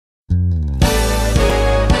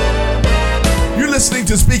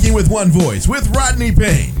listening to Speaking with One Voice with Rodney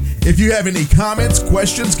Payne. If you have any comments,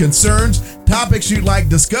 questions, concerns, topics you'd like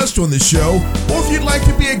discussed on the show, or if you'd like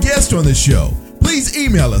to be a guest on the show, please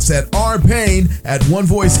email us at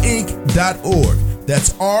rpayne@onevoiceinc.org.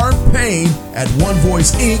 That's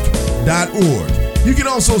rpayne@onevoiceinc.org. You can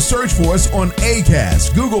also search for us on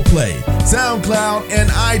Acast, Google Play, SoundCloud,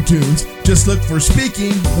 and iTunes. Just look for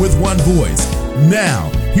Speaking with One Voice. Now,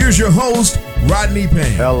 here's your host, Rodney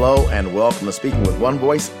Payne. Hello and welcome to Speaking with One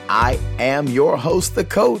Voice. I am your host, the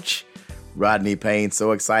coach, Rodney Payne.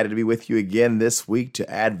 So excited to be with you again this week to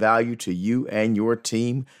add value to you and your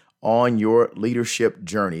team on your leadership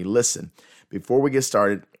journey. Listen, before we get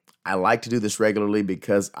started, I like to do this regularly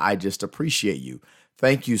because I just appreciate you.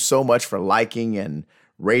 Thank you so much for liking and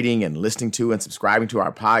rating and listening to and subscribing to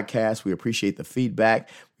our podcast. We appreciate the feedback.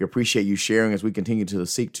 We appreciate you sharing as we continue to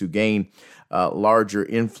seek to gain larger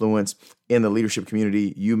influence in the leadership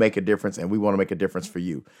community. You make a difference, and we want to make a difference for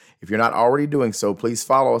you. If you're not already doing so, please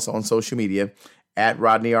follow us on social media at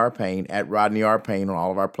Rodney R. Payne, on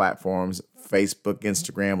all of our platforms, Facebook,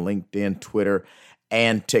 Instagram, LinkedIn, Twitter,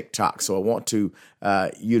 and TikTok. So I want you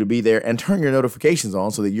to be there and turn your notifications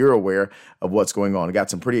on so that you're aware of what's going on. I got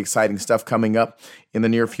some pretty exciting stuff coming up in the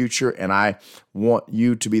near future, and I want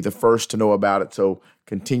you to be the first to know about it. So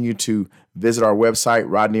continue to visit our website,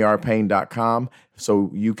 rodneyrpayne.com, so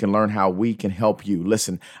you can learn how we can help you.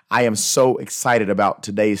 Listen, I am so excited about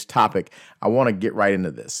today's topic. I want to get right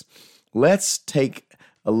into this. Let's take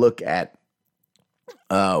a look at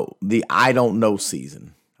the I don't know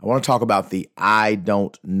season. I want to talk about the I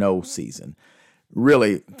don't know season.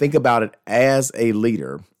 Really, think about it as a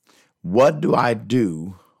leader. What do I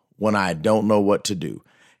do when I don't know what to do?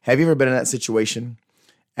 Have you ever been in that situation?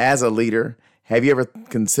 As a leader, have you ever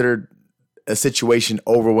considered a situation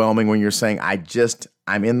overwhelming when you're saying,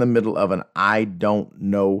 I'm in the middle of an I don't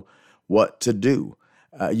know what to do?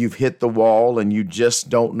 You've hit the wall and you just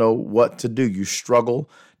don't know what to do. You struggle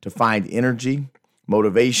to find energy,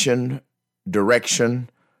 motivation, direction,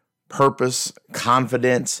 purpose,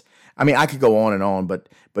 confidence. I mean, I could go on and on, but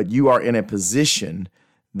you are in a position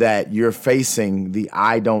that you're facing the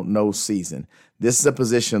I don't know season. This is a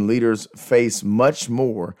position leaders face much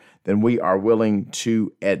more than we are willing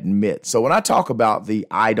to admit. So when I talk about the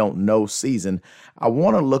I don't know season, I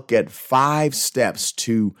want to look at 5 steps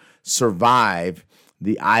to survive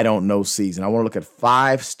the I don't know season. I want to look at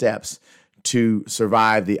 5 steps to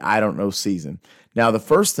survive the I don't know season. Now, the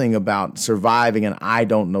first thing about surviving an I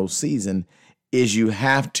don't know season is you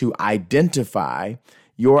have to identify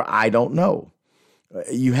your I don't know.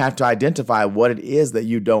 You have to identify what it is that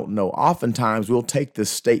you don't know. Oftentimes, we'll take this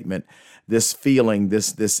statement, this feeling,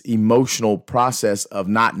 this emotional process of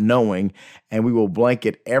not knowing, and we will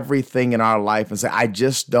blanket everything in our life and say, I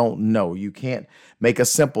just don't know. You can't make a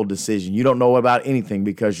simple decision. You don't know about anything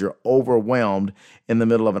because you're overwhelmed in the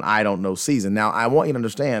middle of an I don't know season. Now, I want you to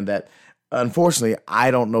understand that unfortunately, I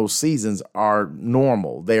don't know seasons are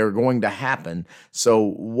normal. They are going to happen.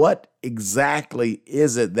 So what exactly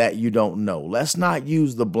is it that you don't know? Let's not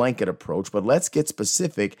use the blanket approach, but let's get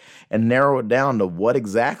specific and narrow it down to what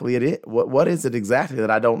exactly it is. What is it exactly that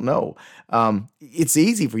I don't know? It's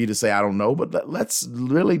easy for you to say, I don't know, but let's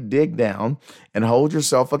really dig down and hold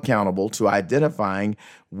yourself accountable to identifying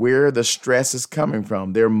where the stress is coming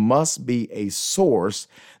from. There must be a source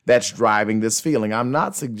that's driving this feeling. I'm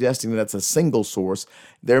not suggesting that's a single source.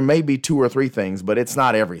 There may be 2 or 3 things, but it's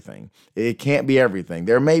not everything. It can't be everything.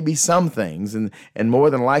 There may be some things, and more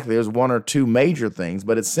than likely there's 1 or 2 major things,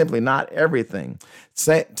 but it's simply not everything.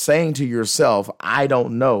 Saying to yourself, I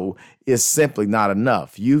don't know, is simply not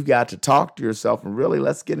enough. You've got to talk to yourself and really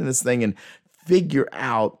let's get in this thing and figure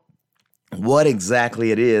out what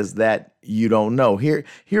exactly it is that you don't know. Here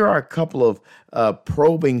are a couple of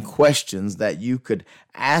probing questions that you could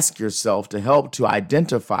ask yourself to help to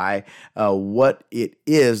identify what it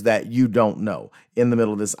is that you don't know in the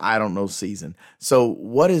middle of this I don't know season. So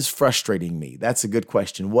what is frustrating me? That's a good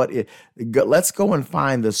question. Let's go and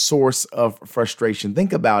find the source of frustration.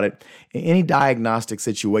 Think about it in any diagnostic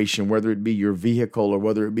situation, whether it be your vehicle or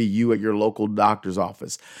whether it be you at your local doctor's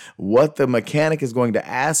office. What the mechanic is going to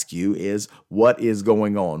ask you is, what is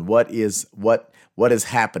going on? What is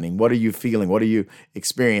happening? What are you feeling? What are you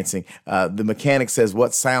experiencing? The mechanic says,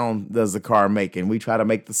 what sound does the car make? And we try to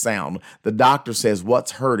make the sound. The doctor says,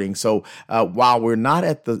 what's hurting? So while we're not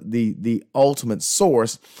at the ultimate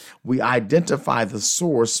source, we identify the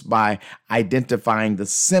source by identifying the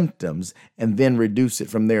symptoms and then reduce it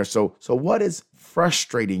from there. So what is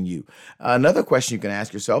frustrating you? Another question you can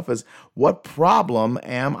ask yourself is, what problem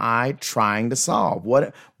am I trying to solve?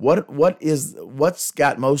 What's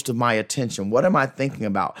got most of my attention? What am I thinking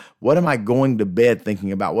about? What am I going to bed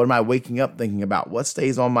thinking about? What am I waking up thinking about? What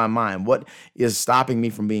stays on my mind? What is stopping me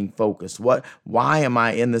from being focused? Why am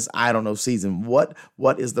I in this I don't know season? What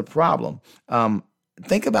is the problem?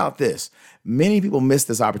 Think about this. Many people miss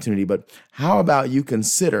this opportunity, but how about you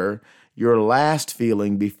consider your last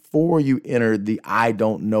feeling before you entered the I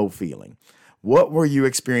don't know feeling? What were you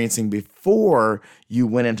experiencing before you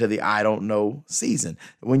went into the I don't know season?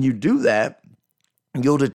 When you do that,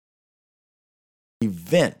 you'll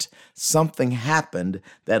event. Something happened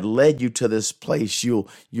that led you to this place.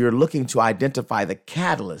 You're looking to identify the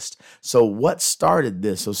catalyst. So what started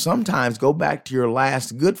this? So sometimes go back to your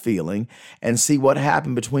last good feeling and see what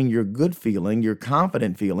happened between your good feeling, your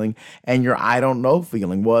confident feeling, and your I don't know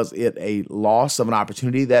feeling. Was it a loss of an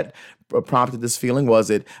opportunity that prompted this feeling? Was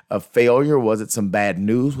it a failure? Was it some bad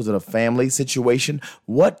news? Was it a family situation?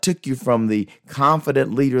 What took you from the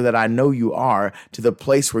confident leader that I know you are to the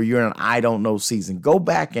place where you're in an I don't know season? Go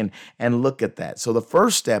back and look at that. So the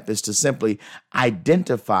first step is to simply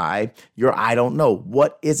identify your I don't know.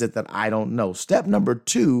 What is it that I don't know? Step number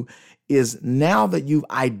 2 is, now that you've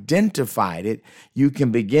identified it, you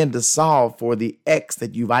can begin to solve for the X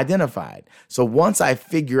that you've identified. So once I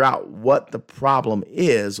figure out what the problem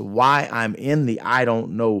is, why I'm in the I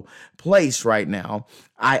don't know place right now,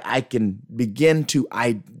 I can begin to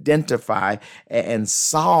identify and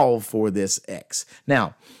solve for this X.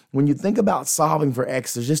 Now, when you think about solving for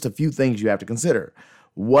X, there's just a few things you have to consider.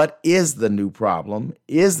 What is the new problem?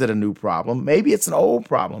 Is it a new problem? Maybe it's an old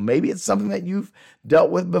problem. Maybe it's something that you've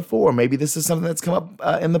dealt with before. Maybe this is something that's come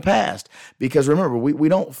up in the past. Because remember, we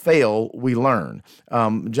don't fail, we learn.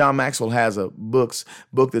 John Maxwell has a book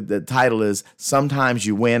that the title is Sometimes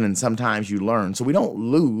You Win and Sometimes You Learn. So we don't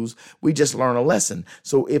lose, we just learn a lesson.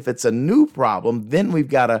 So if it's a new problem, then we've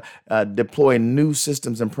got to deploy new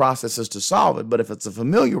systems and processes to solve it. But if it's a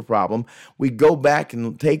familiar problem, we go back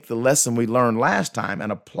and take the lesson we learned last time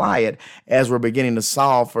and apply it as we're beginning to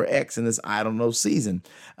solve for X in this I don't know season.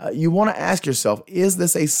 You want to ask yourself, is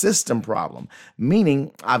this a system problem?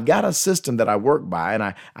 Meaning, I've got a system that I work by, and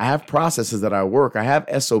I have processes that I work. I have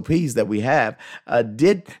SOPs that we have.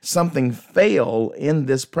 Did something fail in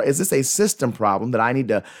this? Is this a system problem that I need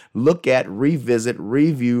to look at, revisit,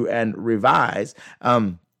 review, and revise?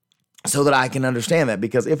 So that I can understand that,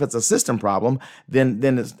 because if it's a system problem,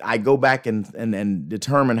 then I go back and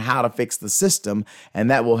determine how to fix the system, and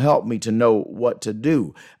that will help me to know what to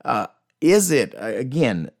do. Is it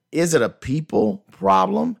a people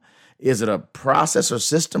problem? Is it a process or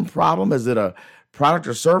system problem? Is it a product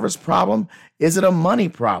or service problem? Is it a money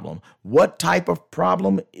problem? What type of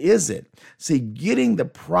problem is it? See, getting the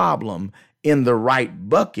problem in the right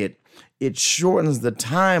bucket, it shortens the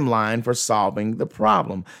timeline for solving the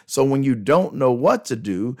problem. So when you don't know what to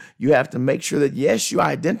do, you have to make sure that, yes, you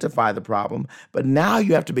identify the problem, but now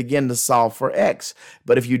you have to begin to solve for X.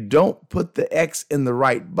 But if you don't put the X in the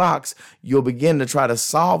right box, you'll begin to try to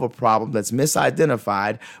solve a problem that's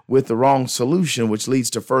misidentified with the wrong solution, which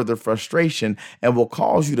leads to further frustration and will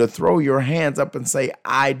cause you to throw your hands up and say,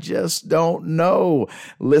 I just don't know.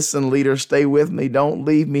 Listen, leader, stay with me. Don't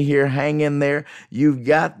leave me here. Hang in there. You've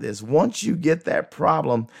got this. Once you get that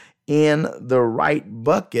problem in the right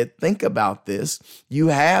bucket, think about this. You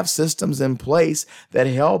have systems in place that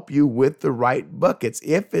help you with the right buckets.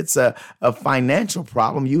 If it's a financial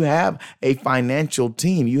problem, you have a financial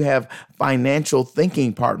team. You have financial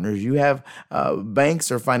thinking partners. You have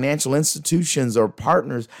banks or financial institutions or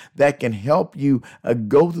partners that can help you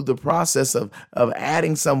go through the process of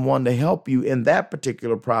adding someone to help you in that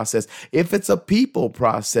particular process. If it's a people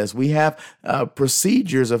process, we have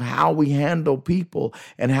procedures of how we handle people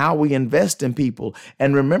and how we invest in people.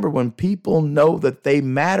 And remember, when people know that they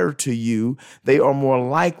matter to you, they are more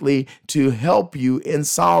likely to help you in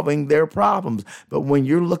solving their problems. But when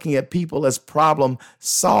you're looking at people as problem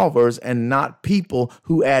solvers and not people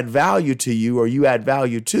who add value to you or you add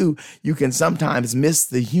value to, you can sometimes miss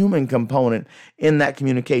the human component in that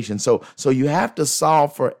communication. So you have to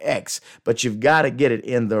solve for X, but you've got to get it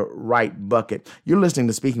in the right bucket. You're listening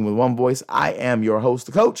to Speaking with One Voice. I am your host,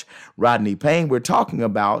 the coach, Rodney Payne. We're talking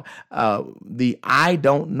about the I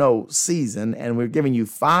don't know season, and we're giving you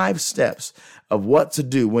 5 steps of what to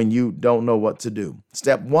do when you don't know what to do.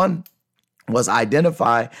 Step 1 was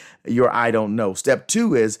identify your I don't know. Step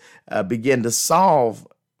 2 is begin to solve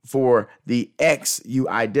for the X you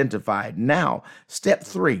identified. Now, step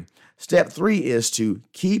 3 is to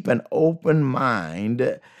keep an open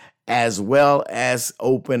mind as well as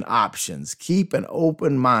open options. Keep an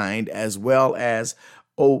open mind as well as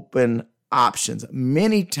open options.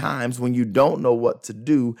 Many times when you don't know what to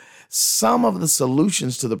do, some of the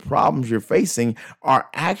solutions to the problems you're facing are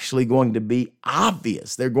actually going to be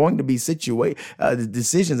obvious. They're going to be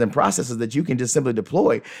decisions and processes that you can just simply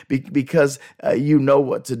deploy because you know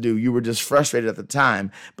what to do. You were just frustrated at the time,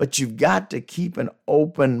 but you've got to keep an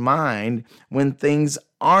open mind when things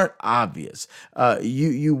aren't obvious.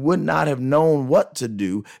 You would not have known what to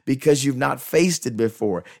do because you've not faced it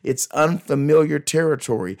before. It's unfamiliar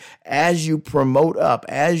territory. As you promote up,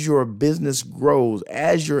 as your business grows,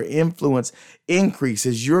 as your influence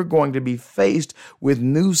increases, you're going to be faced with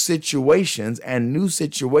new situations, and new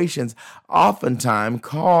situations oftentimes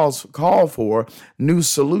call for new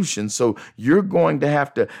solutions. So you're going to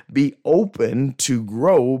have to be open to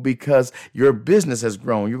grow because your business has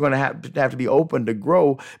grown. You're going to have to be open to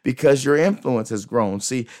grow because your influence has grown.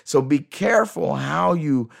 See, so be careful how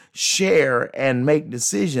you share and make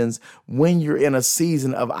decisions when you're in a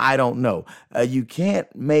season of I don't know. You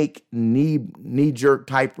can't make knee-jerk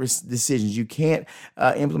type decisions. You can't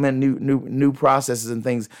implement new processes and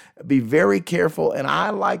things. Be very careful. And I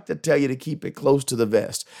like to tell you to keep it close to the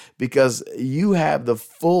vest because you have the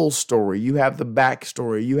full story. You have the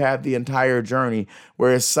backstory. You have the entire journey,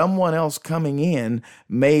 whereas someone else coming in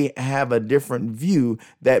may have a different view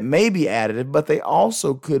that may be additive, but they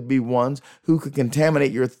also could be ones who could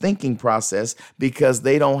contaminate your thinking process because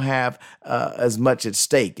they don't have as much at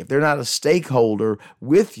stake. If they're not a stakeholder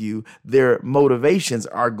with you, their motivations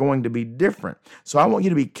are going to be different. So I want you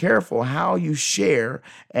to be careful how you share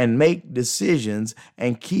and make decisions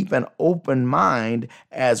and keep an open mind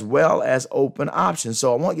as well as open options.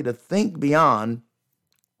 So I want you to think beyond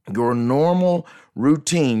your normal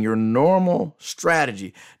routine, your normal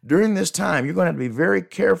strategy. During this time, you're going to have to be very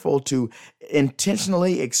careful to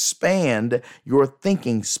intentionally expand your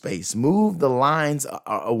thinking space. Move the lines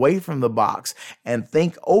away from the box and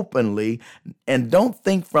think openly, and don't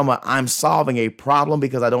think from I'm solving a problem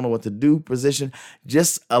because I don't know what to do position.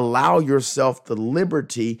 Just allow yourself the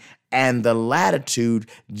liberty and the latitude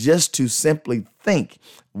just to simply think.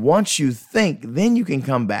 Once you think, then you can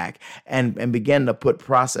come back and begin to put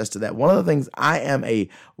process to that. One of the things, I am a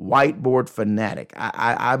whiteboard fanatic.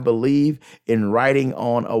 I believe in writing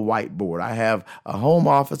on a whiteboard. I have a home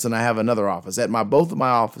office and I have another office. At both of my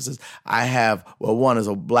offices, I have, one is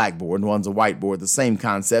a blackboard and one's a whiteboard, the same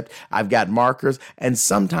concept. I've got markers, and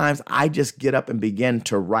sometimes I just get up and begin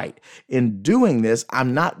to write. In doing this,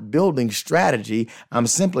 I'm not building strategy. I'm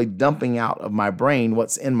simply dumping out of my brain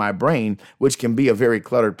what's in my brain, which can be a very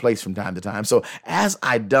cluttered place from time to time. So as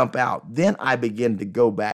I dump out, then I begin to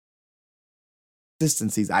go back.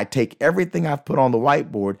 Consistencies. I take everything I've put on the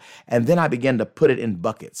whiteboard and then I begin to put it in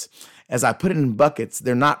buckets. As I put it in buckets,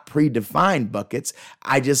 they're not predefined buckets.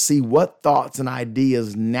 I just see what thoughts and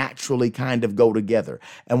ideas naturally kind of go together.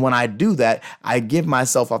 And when I do that, I give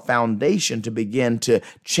myself a foundation to begin to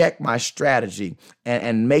check my strategy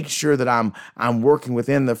and make sure that I'm working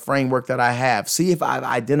within the framework that I have. See if I've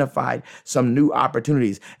identified some new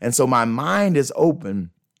opportunities. And so my mind is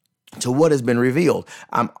open to what has been revealed.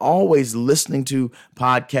 I'm always listening to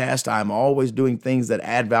podcasts. I'm always doing things that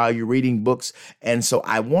add value, reading books. And so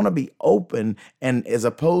I want to be open, and as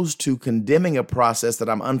opposed to condemning a process that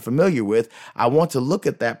I'm unfamiliar with, I want to look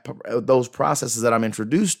at those processes that I'm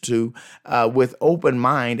introduced to with open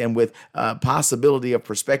mind and with possibility of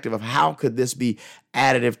perspective of how could this be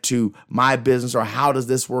additive to my business, or how does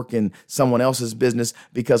this work in someone else's business?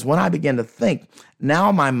 Because when I begin to think,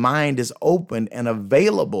 now my mind is open and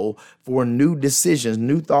available for new decisions,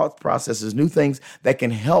 new thought processes, new things that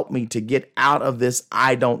can help me to get out of this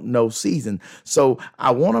I don't know season. So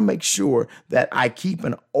I want to make sure that I keep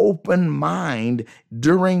an open mind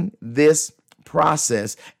during this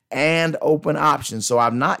process and open options. So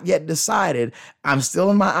I've not yet decided. I'm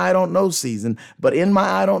still in my I don't know season, but in my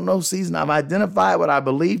I don't know season, I've identified what I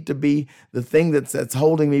believe to be the thing that's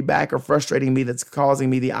holding me back or frustrating me, that's causing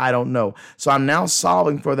me the I don't know. So I'm now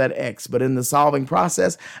solving for that X, but in the solving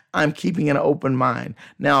process, I'm keeping an open mind.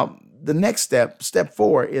 Now, the next step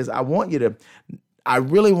 4, is I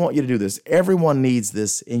really want you to do this. Everyone needs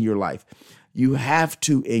this in your life. You have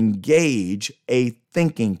to engage a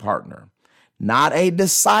thinking partner. Not a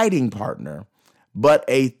deciding partner, but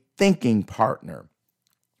a thinking partner.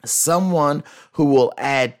 Someone who will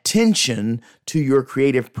add tension to your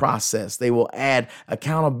creative process. They will add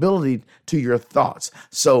accountability to your thoughts.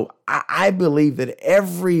 So I believe that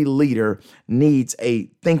every leader needs a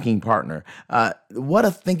thinking partner. What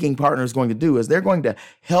a thinking partner is going to do is they're going to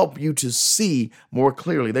help you to see more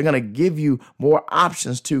clearly. They're going to give you more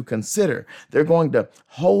options to consider. They're going to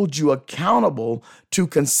hold you accountable to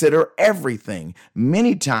consider everything.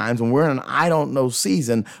 Many times when we're in an I don't know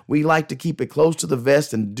season, we like to keep it close to the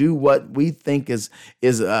vest and do what we think is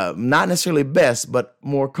not necessarily best, but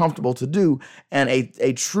more comfortable to do. And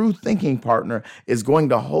a true thinking partner is going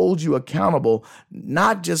to hold you accountable,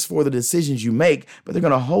 not just for the decisions you make, but they're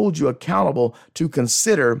going to hold you accountable to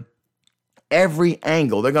consider every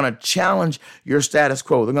angle. They're going to challenge your status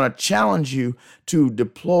quo. They're going to challenge you to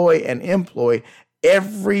deploy and employ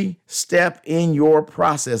every step in your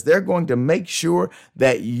process. They're going to make sure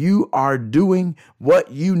that you are doing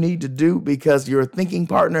what you need to do, because your thinking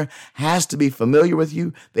partner has to be familiar with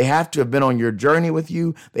you. They have to have been on your journey with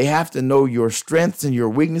you. They have to know your strengths and your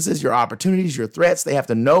weaknesses, your opportunities, your threats. They have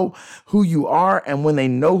to know who you are. And when they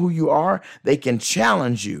know who you are, they can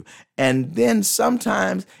challenge you. And then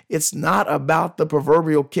sometimes it's not about the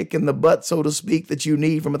proverbial kick in the butt, so to speak, that you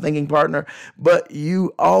need from a thinking partner, but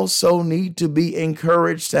you also need to be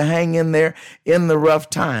encouraged to hang in there in the rough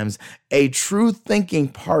times. A true thinking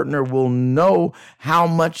partner will know how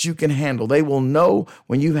much you can handle. They will know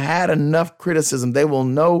when you've had enough criticism. They will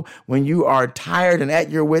know when you are tired and at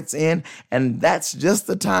your wits' end. And that's just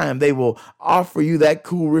the time they will offer you that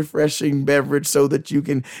cool, refreshing beverage so that you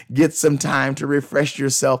can get some time to refresh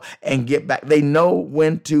yourself and get back. They know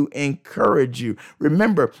when to encourage you.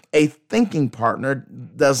 Remember, a thinking partner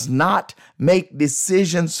does not make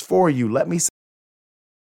decisions for you. Let me say,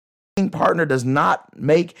 partner does not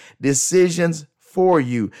make decisions for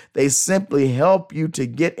you. They simply help you to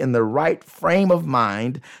get in the right frame of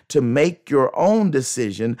mind to make your own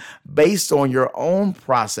decision based on your own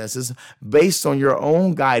processes, based on your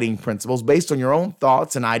own guiding principles, based on your own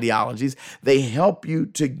thoughts and ideologies. They help you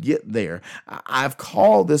to get there. I've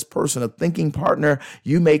called this person a thinking partner.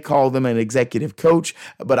 You may call them an executive coach,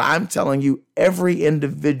 but I'm telling you, every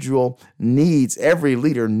individual needs, every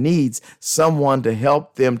leader needs someone to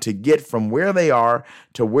help them to get from where they are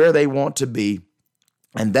to where they want to be.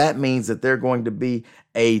 And that means that they're going to be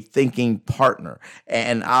a thinking partner.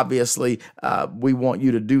 And obviously, we want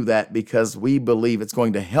you to do that because we believe it's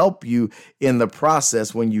going to help you in the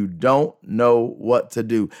process when you don't know what to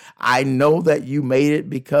do. I know that you made it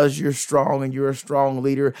because you're strong and you're a strong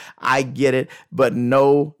leader. I get it, but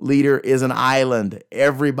no leader is an island.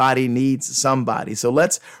 Everybody needs somebody. So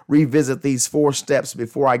let's revisit these 4 steps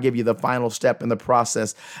before I give you the final step in the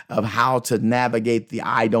process of how to navigate the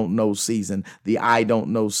I don't know season,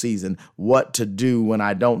 what to do when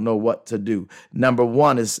I don't know what to do. Number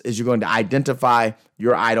 1 is you're going to identify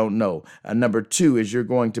your I don't know. Number 2 is you're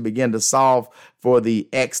going to begin to solve for the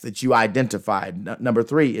X that you identified. Number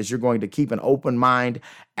 3 is you're going to keep an open mind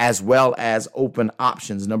as well as open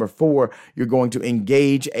options. Number 4, you're going to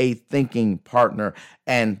engage a thinking partner.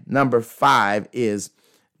 And number 5 is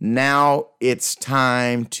now it's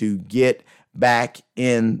time to get back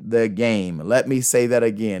in the game. Let me say that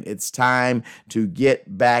again. It's time to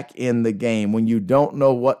get back in the game. When you don't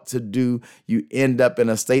know what to do, you end up in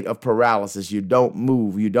a state of paralysis. You don't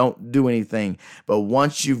move. You don't do anything. But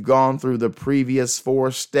once you've gone through the previous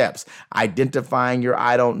 4 steps, identifying your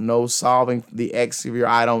I don't know, solving the X of your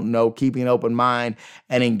I don't know, keeping an open mind,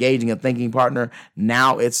 and engaging a thinking partner,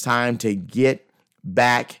 now it's time to get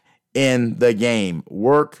back in the game.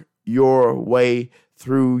 Work your way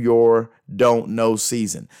through your don't know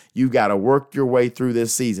season. You got to work your way through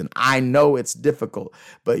this season. I know it's difficult,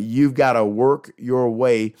 but you've got to work your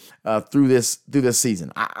way through this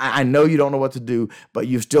season. I know you don't know what to do, but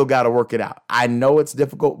you still got to work it out. I know it's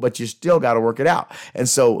difficult, but you still got to work it out. And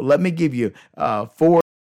so let me give you 4.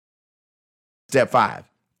 Step 5.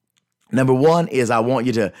 Number 1 is I want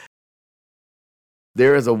you to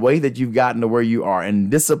There is a way that you've gotten to where you are, and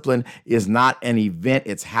discipline is not an event.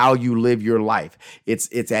 It's how you live your life. It's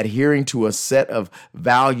adhering to a set of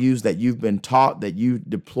values that you've been taught, that you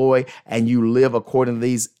deploy, and you live according to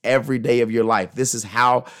these every day of your life. This is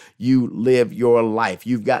how you live your life.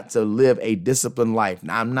 You've got to live a disciplined life.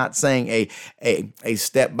 Now, I'm not saying a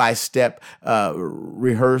step-by-step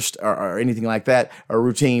rehearsed or anything like that, or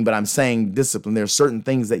routine, but I'm saying discipline. There are certain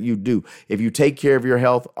things that you do. If you take care of your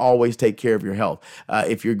health, always take care of your health.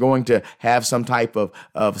 If you're going to have some type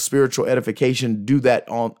of spiritual edification, do that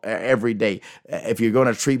on every day. If you're going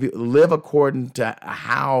to treat people, live according to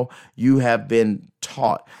how you have been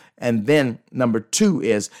taught. And then number 2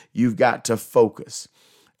 is you've got to focus.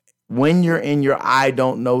 when you're in your I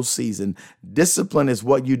don't know season, discipline is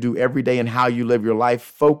what you do every day and how you live your life.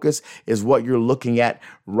 Focus is what you're looking at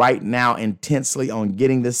right now intensely on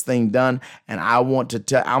getting this thing done. And I want to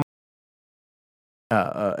tell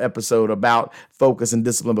episode about focus and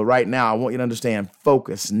discipline. But right now, I want you to understand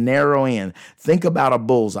focus, narrow in. Think about a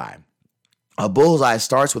bullseye. A bullseye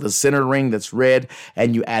starts with a center ring that's red,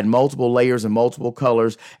 and you add multiple layers and multiple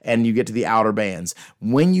colors, and you get to the outer bands.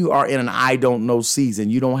 When you are in an I don't know season,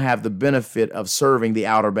 you don't have the benefit of serving the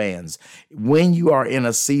outer bands. When you are in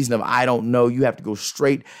a season of I don't know, you have to go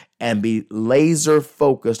straight and be laser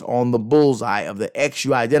focused on the bullseye of the X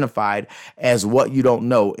you identified as what you don't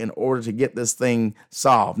know in order to get this thing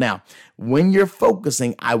solved. Now, when you're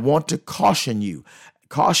focusing, I want to caution you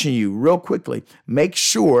real quickly. Make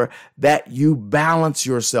sure that you balance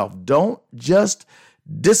yourself. Don't just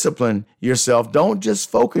discipline yourself. Don't just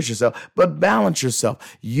focus yourself, but balance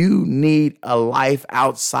yourself. You need a life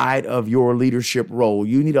outside of your leadership role.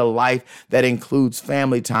 You need a life that includes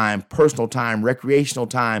family time, personal time, recreational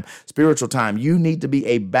time, spiritual time. You need to be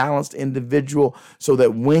a balanced individual so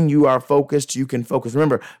that when you are focused, you can focus.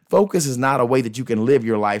 Remember, focus is not a way that you can live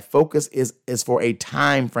your life. Focus is for a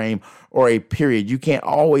time frame or a period. You can't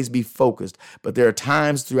always be focused, but there are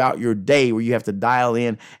times throughout your day where you have to dial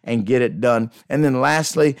in and get it done. And then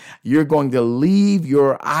lastly, you're going to leave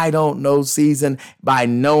your I don't know season by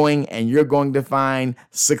knowing, and you're going to find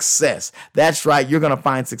success. That's right. You're going to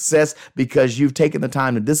find success because you've taken the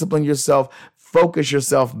time to discipline yourself, focus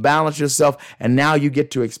yourself, balance yourself, and now you get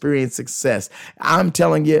to experience success. I'm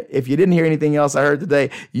telling you, if you didn't hear anything else I heard today,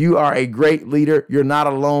 you are a great leader. You're not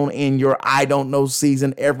alone in your I don't know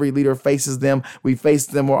season. Every leader faces them. We face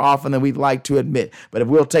them more often than we'd like to admit. But if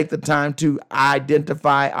we'll take the time to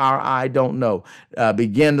identify our I don't know,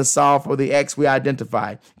 begin to solve for the X we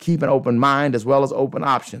identified, keep an open mind as well as open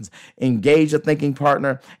options, engage a thinking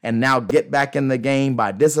partner, and now get back in the game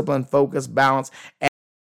by discipline, focus, balance, and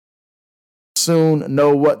soon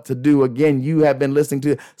know what to do. Again, you have been listening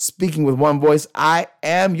to Speaking with One Voice. I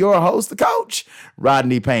am your host, the coach,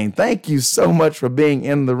 Rodney Payne. Thank you so much for being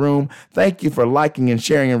in the room. Thank you for liking and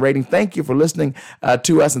sharing and rating. Thank you for listening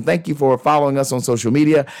to us, and thank you for following us on social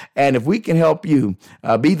media. And if we can help you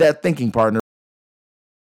be that thinking partner,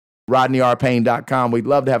 RodneyRPayne.com. We'd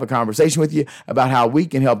love to have a conversation with you about how we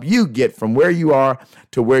can help you get from where you are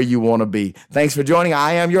to where you want to be. Thanks for joining.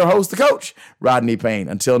 I am your host, the coach, Rodney Payne.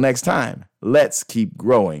 Until next time, let's keep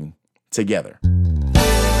growing together.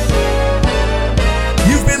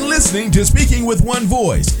 You've been listening to Speaking with One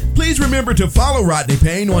Voice. Please remember to follow Rodney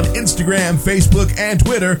Payne on Instagram, Facebook, and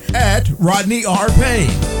Twitter at Rodney R. Payne.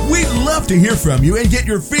 We'd love to hear from you and get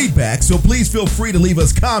your feedback, so please feel free to leave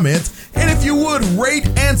us comments. And if you would, rate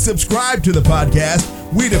and subscribe to the podcast,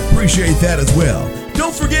 we'd appreciate that as well.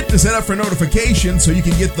 Don't forget to set up for notifications so you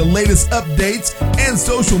can get the latest updates and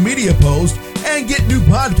social media posts and get new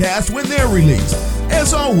podcasts when they're released.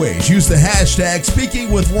 As always, use the hashtag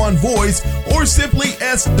Speaking with One Voice or simply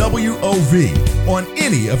SWOV on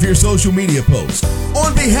any of your social media posts.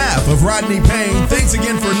 On behalf of Rodney Payne, thanks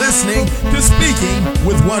again for listening to Speaking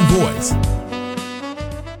with One Voice.